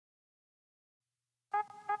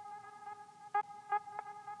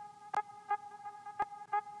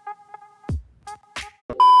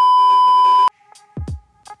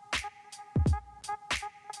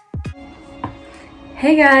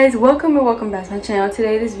Hey guys, welcome and welcome back to my channel.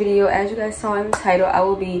 Today this video, as you guys saw in the title, I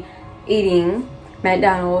will be eating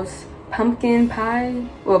McDonald's pumpkin pie,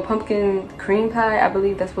 well, pumpkin cream pie, I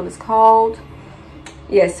believe that's what it's called.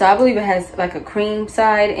 Yes, so I believe it has like a cream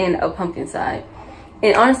side and a pumpkin side.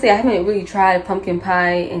 And honestly, I haven't really tried pumpkin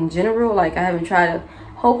pie in general. Like, I haven't tried a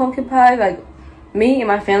whole pumpkin pie. Like, me and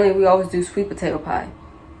my family, we always do sweet potato pie.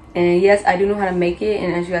 And yes, I do know how to make it,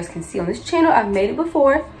 and as you guys can see on this channel, I've made it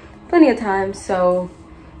before plenty of times. So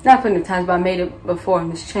not plenty of times, but I made it before on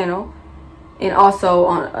this channel and also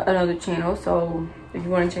on another channel, so if you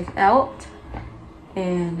want to check it out.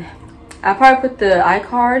 And I'll probably put the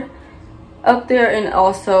iCard up there, and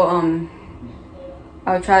also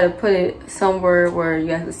I'll try to put it somewhere where you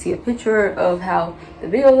guys can see a picture of how the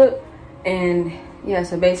video looked. And yeah,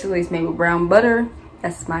 so basically it's made with brown butter.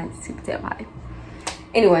 That's my sweet potato pie.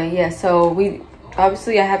 Anyway, yeah, so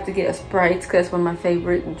obviously I have to get a Sprite because that's one of my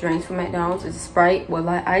favorite drinks from McDonald's is a Sprite with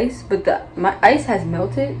light ice, but my ice has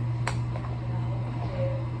melted.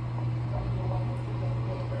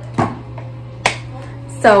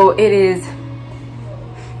 So it is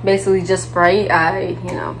basically just Sprite.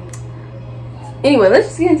 Anyway, let's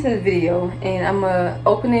just get into the video, and I'm gonna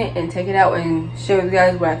open it and take it out and show you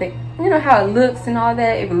guys what I think, how it looks and all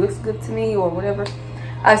that, if it looks good to me or whatever.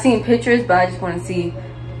 I've seen pictures, but I just want to see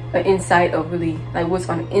an insight of really like what's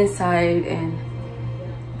on the inside and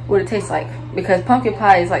what it tastes like, because pumpkin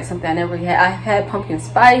pie is like something I never really had. I've had pumpkin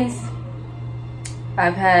spice,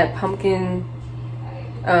 I've had pumpkin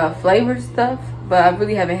flavored stuff, but I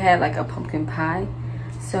really haven't had like a pumpkin pie.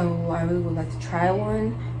 So I really would like to try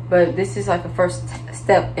one, but this is like a first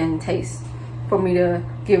step in taste for me to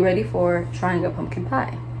get ready for trying a pumpkin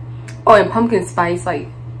pie. Oh, and pumpkin spice, like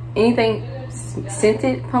anything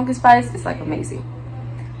scented pumpkin spice is like amazing,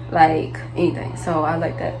 like anything. So I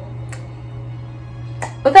like that.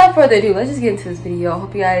 Without further ado, let's just get into this video.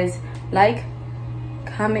 Hope you guys like,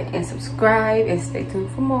 comment, and subscribe, and stay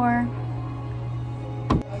tuned for more.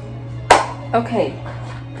 Okay,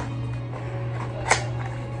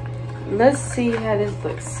 let's see how this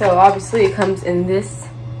looks. So obviously it comes in this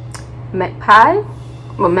Mac pie,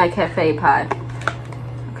 well, Mac Cafe pie.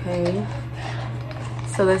 Okay,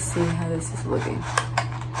 so let's see how this is looking.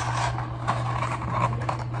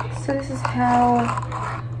 So this is how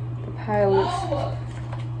the pie looks.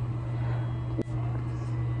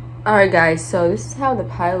 Alright guys, so this is how the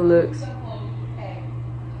pie looks.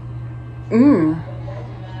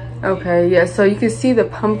 Okay, yeah, so you can see the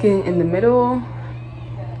pumpkin in the middle.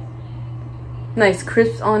 Nice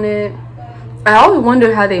crisps on it. I always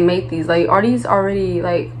wonder how they make these. Like, are these already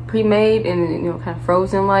like pre-made and kind of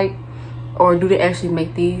frozen, like, or do they actually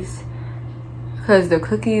make these? Because the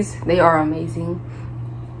cookies, they are amazing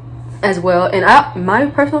as well. And my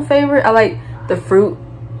personal favorite, I like the fruit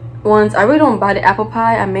ones. I really don't buy the apple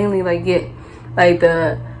pie. I mainly like get like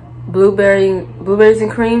the blueberries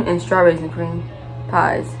and cream and strawberries and cream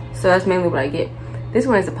pies. So that's mainly what I get. This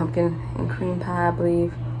one is a pumpkin and cream pie, I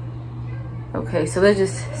believe. Okay, so let's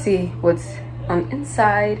just see what's on the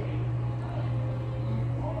inside.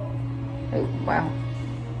 Oh, wow.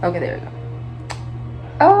 Okay, there we go.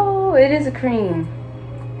 Oh, it is a cream.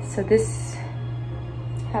 So this is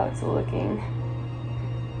how it's looking.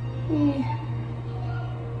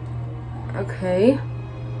 Okay.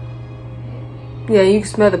 Yeah, you can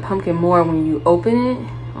smell the pumpkin more when you open it.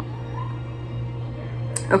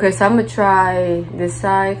 Okay, so I'm gonna try this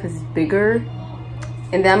side because it's bigger,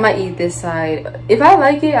 and then I might eat this side. If I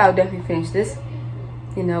like it, I'll definitely finish this,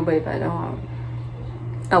 but if I don't,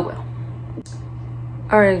 oh well.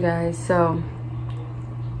 Alright guys, so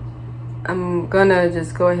I'm gonna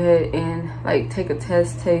just go ahead and like take a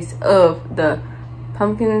taste of the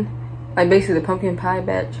pumpkin, like basically the pumpkin pie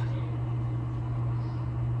batch.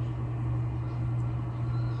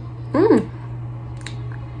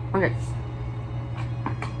 Okay.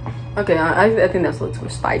 Okay, I think that's a little too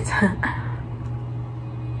much spice.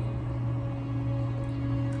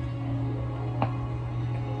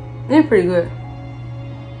 They're pretty good.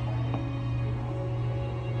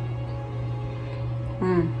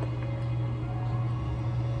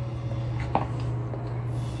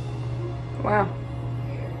 Wow.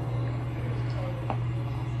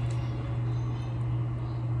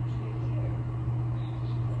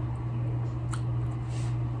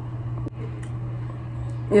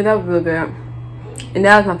 Yeah, that was really good. And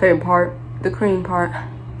that was my favorite part, the cream part.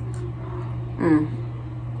 And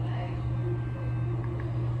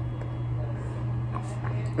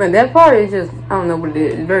that part is just, I don't know what it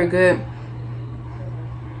is. It's very good.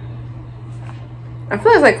 I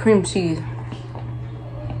feel it's like cream cheese.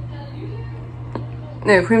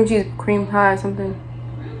 Yeah, cream cheese, cream pie or something.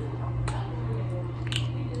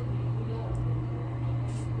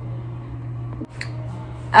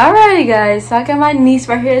 Alrighty guys, so I got my niece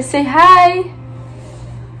right here. Say hi.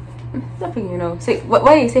 Stop picking your nose. Say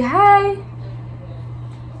wait, say hi.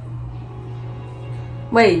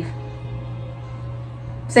 Wave.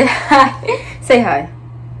 Say hi. Say hi.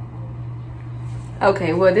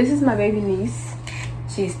 Okay, well this is my baby niece.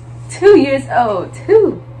 She's 2 years old.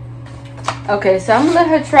 2. Okay, so I'm gonna let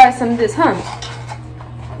her try some of this, huh?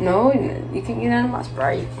 No, you can't get none of my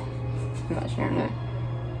Sprite. I'm not sharing that.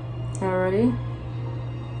 Alrighty.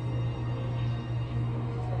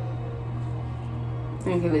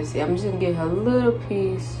 Okay, let's see. I'm just gonna give her a little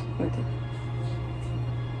piece with it.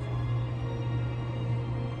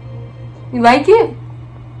 You like it?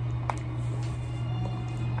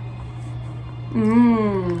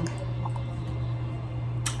 Mmm.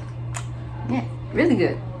 Yeah, really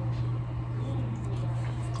good.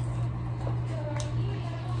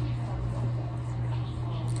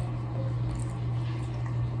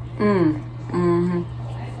 Mm-hmm.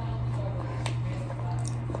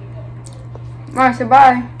 Alright, so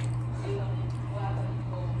bye.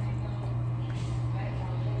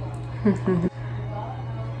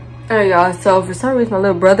 Alright y'all, so for some reason my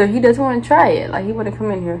little brother, he doesn't want to try it. Like he want to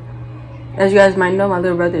come in here. As you guys might know, my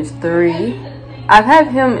little brother is 3. I had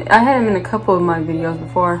him in a couple of my videos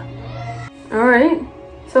before. Alright.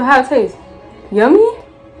 So how it tastes? Yummy?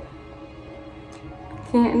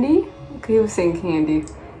 Candy? Okay, he was saying candy.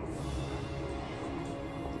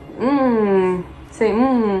 Say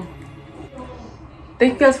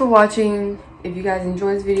Thank you guys for watching. If you guys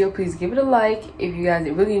enjoyed this video, please give it a like. If you guys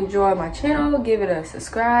really enjoy my channel, give it a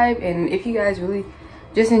subscribe. And if you guys really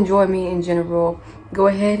just enjoy me in general, go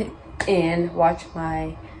ahead and watch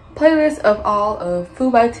my playlist of all of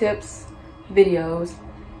Food by Tips videos.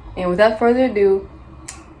 And without further ado,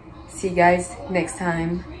 see you guys next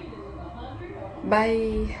time.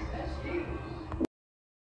 Bye.